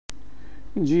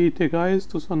जी ते guys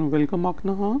तुसानू welcome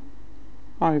आखना हाँ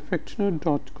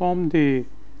ifactner.com दे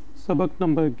सबक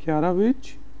नंबर 11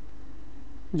 विच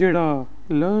जेड़ा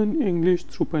लर्न इंग्लिश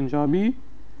थ्रू पंजाबी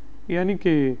यानी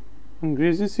कि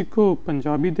अंग्रेज़ी सीखो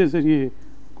पंजाबी दे जरिए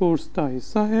कोर्स का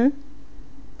हिस्सा है।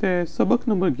 ते सबक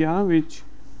नंबर 11 विच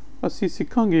असी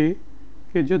सीखांगे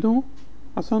कि जदों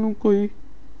असानू कोई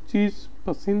चीज़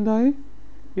पसंद आए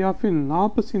या फिर ना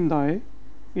पसंद आए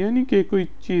यानी कि कोई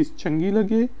चीज़ चंगी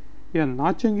लगे या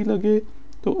ना चंगी लगे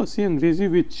तो असी अंग्रेज़ी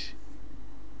विच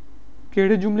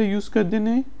केड़े जुमले यूज़ करते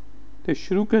हैं तो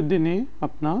शुरू करते हैं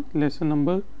अपना लैसन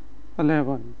नंबर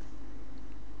 11।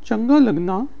 चंगा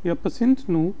लगना या पसंद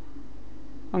नू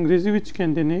अंग्रेज़ी विच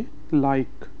कहते हैं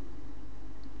लाइक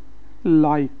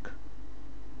लाइक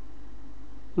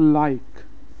लाइक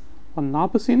और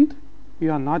नापसंद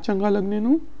या ना चंगा लगने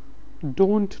नू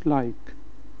don't like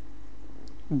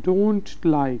don't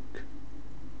like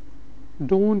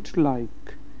don't like.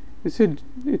 इसे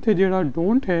इत्थे जेड़ा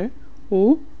डोंट है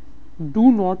वो do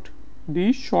not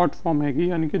the short form हैगी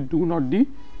यानी कि डू नॉट दी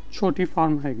छोटी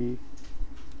फॉर्म हैगी।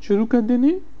 शुरू करते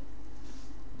हैं।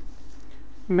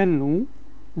 मैनू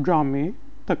ड्रामे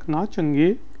तकना चंगे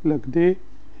लगते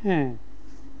हैं।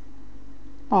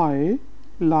 I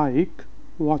like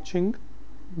watching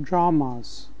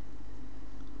dramas.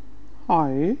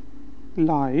 I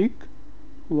like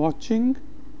watching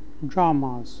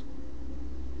dramas.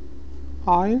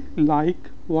 I like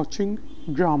watching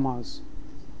dramas.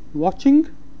 Watching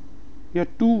या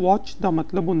to watch दा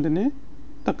मतलब हुंदे ने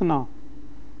तकना।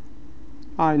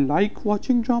 I like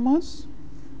watching dramas.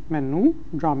 मैनू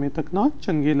ड्रामे तकना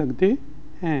चंगे लगते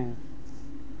हैं।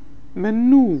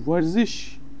 मैनू वर्जिश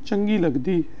चंगी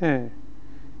लगती है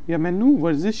या मैनू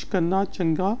वर्जिश करना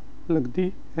चंगा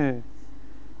लगती है।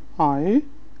 I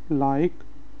like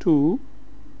to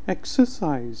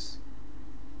exercise.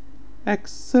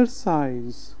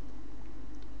 Exercise.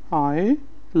 I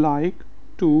like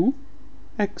to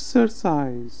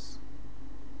exercise.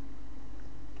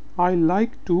 I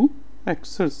like to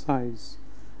exercise.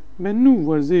 मैनू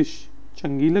वर्जिश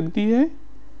चंगी लगती है।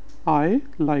 I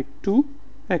like to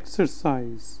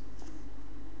exercise.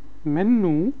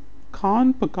 मैनू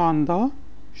खान पकान दा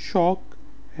शौक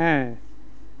है।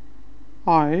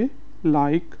 I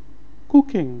like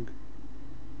cooking.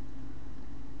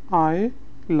 I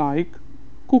like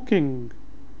cooking.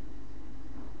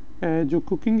 जो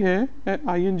कुकिंग है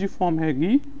ING फॉर्म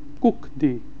हैगी कुक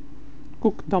दी।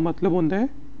 कुक दा मतलब होंदा है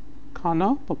खाना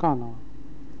पकाना।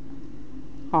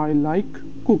 I like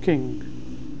cooking.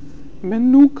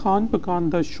 मैनू खान पकान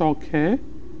दा शौक है।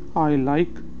 I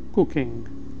like cooking.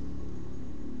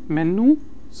 मैनू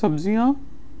सब्जियां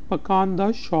पकान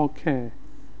दा शौक है।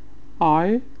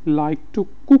 I like to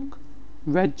cook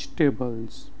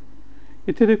vegetables.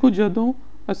 इत्थे देखो जदों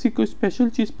असी कोई स्पैशल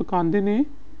चीज़ पकाते ने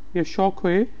या शौक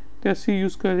होए तो असी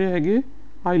यूज़ कर रहे हैं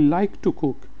आई लाइक टू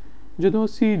कुक। जदों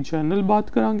असी जनरल बात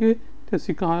करांगे तो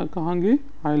असी कहांगे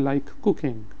आई लाइक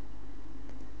कुकिंग।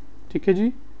 ठीक है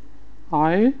जी।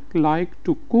 I like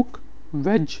to cook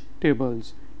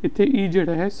vegetables. इत्थे ई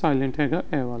जिहड़ा है साइलेंट हैगा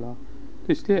ए वाला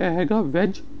तो इसलिए ए हैगा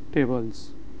vegetables.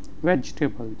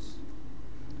 Vegetables.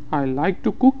 I like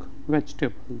to cook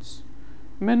vegetables.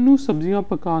 मैनू सब्जियां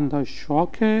पकाने का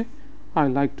शौक है। I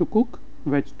like to cook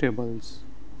vegetables.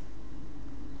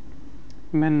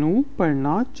 मैनू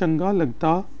पढ़ना चंगा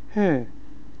लगता है।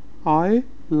 I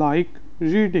like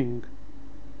reading.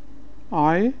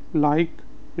 I like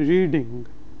reading.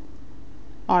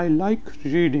 I like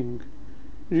reading.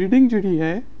 Reading जिहड़ी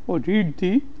है वो read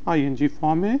दी ING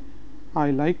फॉर्म है। I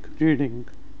like reading.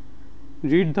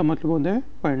 Read दा मतलब होता है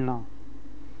पढ़ना।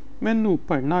 मैनू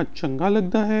पढ़ना चंगा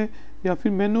लगता है या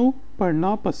फिर मैनू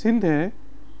पढ़ना पसंद है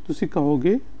तुसी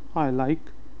कहोगे आई लाइक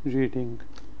रीडिंग।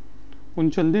 हुण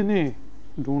चलदे ने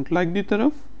डोंट लाइक दी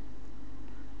तरफ।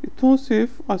 इत्थों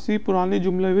सिर्फ असी पुराने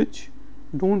जुमले विच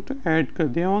डोंट ऐड कर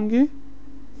देवांगे।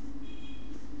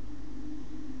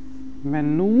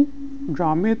 मैनू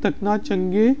ड्रामे तकना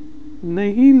चंगे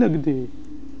नहीं लगदे।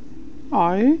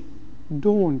 आई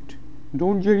डोंट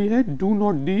डोंट जिहड़ी है do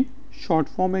not the short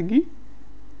form हैगी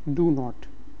डू नॉट।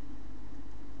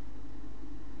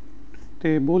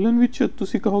 ते बोलन विच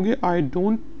तुसी कहोगे I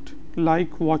don't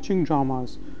like watching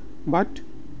dramas but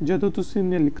जदों तुसी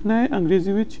ने लिखना है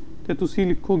अंग्रेज़ी विच ते तुसी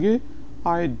लिखोगे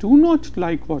I do not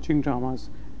like watching dramas.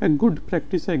 एक गुड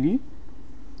प्रैक्टिस हैगी।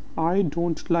 I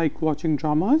don't like watching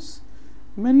dramas.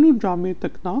 मैनू ड्रामे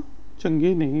तकना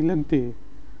चंगे नहीं लगते।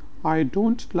 I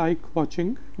don't like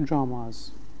watching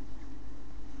dramas.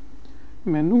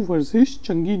 मैनू वर्जिश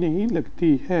चंगी नहीं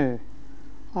लगती है।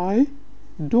 I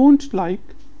don't like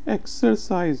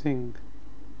exercising.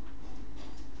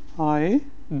 I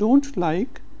don't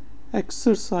like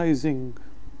exercising.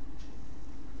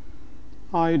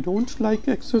 I don't like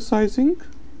exercising.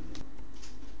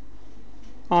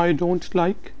 I don't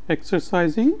like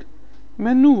exercising.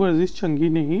 ਮੈਨੂੰ ਵਰਜ਼ਿਸ਼ ਚੰਗੀ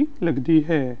ਨਹੀਂ ਲੱਗਦੀ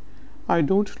ਹੈ. I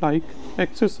don't like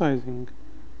exercising.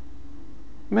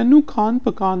 ਮੈਨੂੰ ਖਾਣ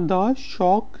ਪਕਾਉਣ ਦਾ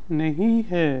ਸ਼ੌਕ ਨਹੀਂ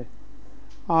ਹੈ.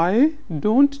 I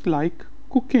don't like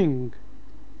cooking.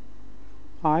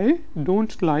 I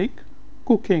don't like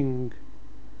cooking.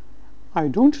 I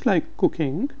don't like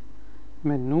cooking.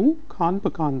 ਮੈਨੂੰ ਖਾਣ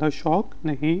ਪਕਾਉਣ ਦਾ ਸ਼ੌਕ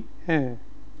ਨਹੀਂ ਹੈ.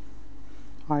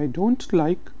 I don't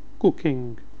like cooking.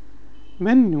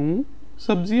 ਮੈਨੂੰ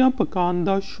ਸਬਜ਼ੀਆਂ ਪਕਾਉਣ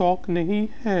ਦਾ ਸ਼ੌਕ ਨਹੀਂ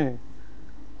ਹੈ.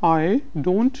 I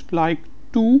don't like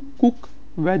to cook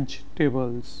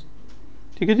vegetables.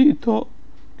 ठीक है जी, इत्थों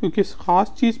क्योंकि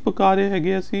खास चीज़ पका रहे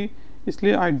हैगे असी,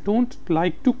 इसलिए I don't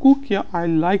like to cook या I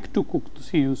like to cook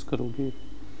तुसी यूज़ करोगे.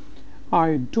 I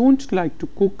don't like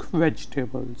to cook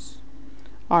vegetables.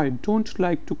 I don't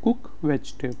like to cook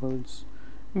vegetables.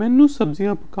 मैनू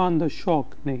सब्जियां पकाने दा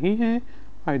शौक नहीं है.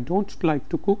 I don't like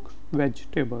to cook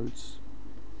vegetables.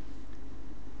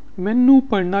 मैनू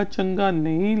पढ़ना चंगा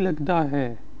नहीं लगता है.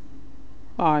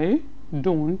 I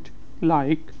don't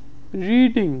like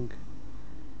reading.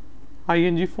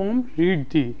 ing form read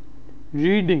the.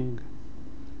 Reading.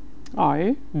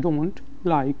 I don't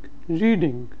like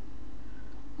reading.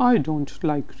 I don't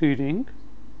like reading.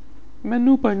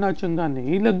 मैनू पढ़ना चंगा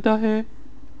नहीं लगता है.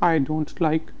 I don't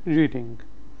like reading.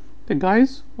 तो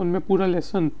गाइज हुण मैं पूरा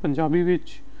लैसन पंजाबी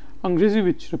विच अंग्रेजी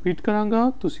विच रिपीट करांगा,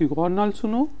 तुसी गौर नाल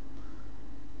सुनो.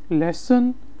 Lesson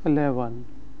 11.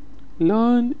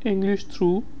 Learn English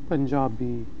through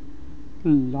Punjabi.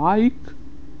 Like,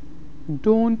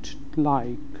 don't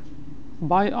like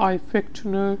by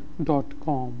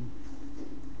ifactner.com.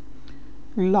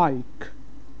 Like.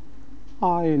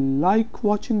 I like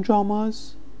watching dramas.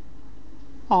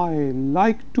 I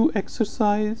like to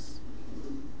exercise.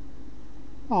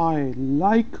 I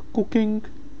like cooking.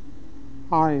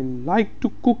 I like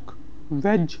to cook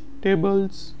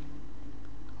vegetables.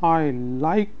 I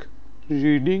like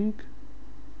reading.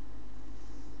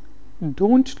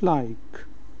 Don't like.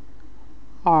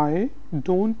 I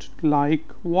don't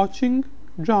like watching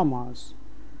dramas.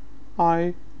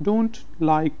 I don't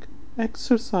like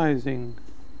exercising.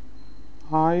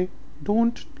 I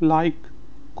don't like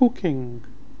cooking.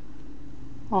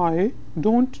 I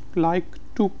don't like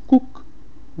to cook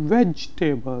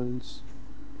vegetables.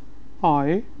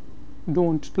 I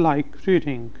don't like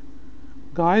reading.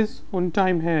 Guys हुण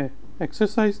time है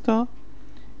exercise का.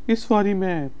 इस वारी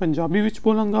मैं पंजाबी विच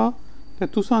बोलांगा ते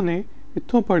तुसां ने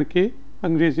इत्थों पढ़ के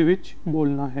अंग्रेजी विच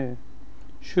बोलना है.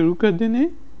 शुरू कर देने.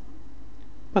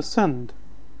 पसंद.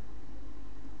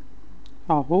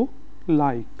 आहो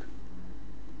लाइक.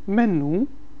 मैनू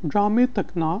ड्रामे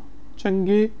तकना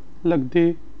चंगे लगदे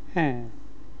हैं.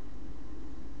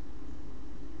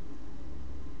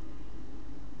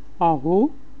 आहो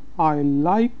आई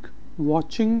लाइक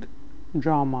वॉचिंग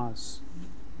ड्रामास.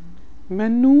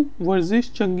 मैनू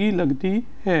वर्जिश चंगी लगती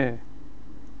है.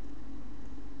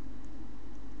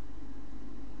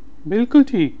 बिल्कुल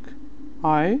ठीक.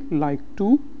 I like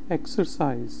to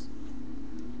exercise.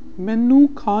 मैनू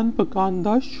खान पकान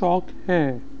दा शौक है.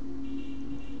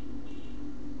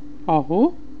 आहो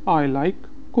आई लाइक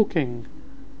कुकिंग.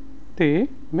 ते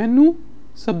मैनू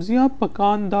सब्जियां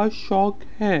पकान दा शौक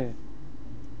है.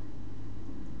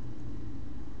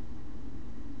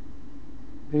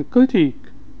 बिल्कुल ठीक.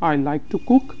 I like to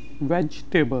cook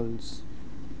vegetables.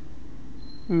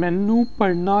 मैनू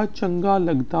पढ़ना चंगा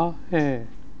लगता है.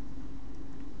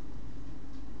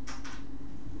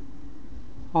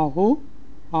 आहो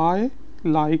आई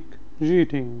लाइक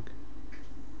रीडिंग.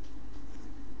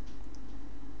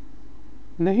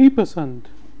 नहीं पसंद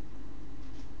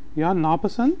या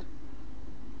नापसंद.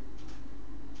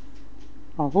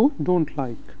 आहो डोंट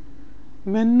लाइक.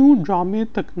 मैनू ड्रामे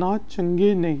तकना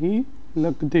चंगे नहीं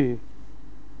लगदे.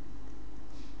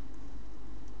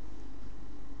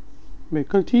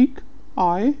 बिल्कुल ठीक.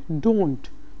 I don't.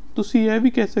 तुसी यह भी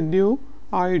कह सकते हो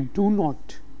आई डू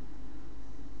नॉट.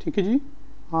 ठीक है जी.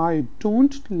 I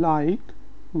don't like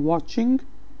watching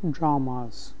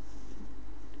dramas.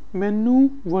 मैनू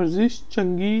वर्जिश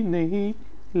चंगी नहीं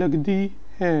लगती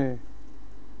है.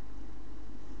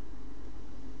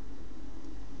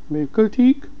 बिल्कुल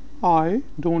ठीक. I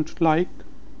don't like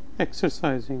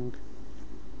exercising.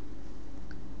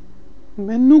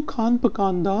 मैनू खान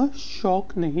पकान दा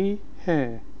शौक नहीं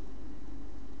है.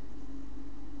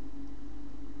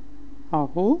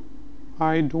 आहो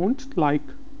आई डोंट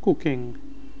लाइक कुकिंग.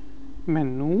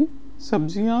 मैनू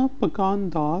सब्जियां पकान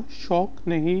दा शौक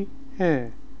नहीं है.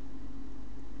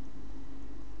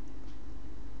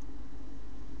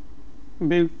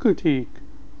 बिल्कुल ठीक।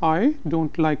 I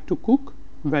don't like to cook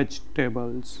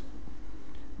vegetables।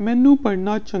 मैनू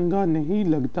पढ़ना चंगा नहीं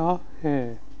लगता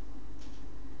है।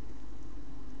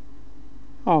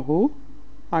 आहो,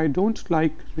 I don't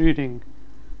like reading।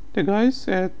 तो गाइस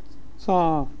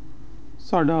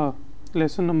साडा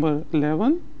लेसन नंबर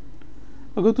 11।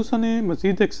 अगर तुसाने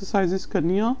मज़ीद एक्सरसाइजिस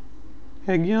करनियाँ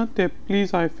हैगियां तो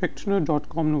प्लीज़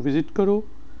ifactner.com ਨੂੰ विजिट करो।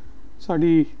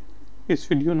 साड़ी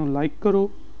इस वीडियो ਨੂੰ लाइक करो,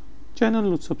 चैनल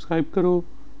ਨੂੰ सब्सक्राइब करो।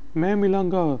 मैं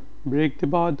मिलांगा ब्रेक के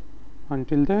बाद।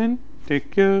 Until then take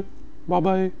care, bye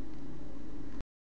bye.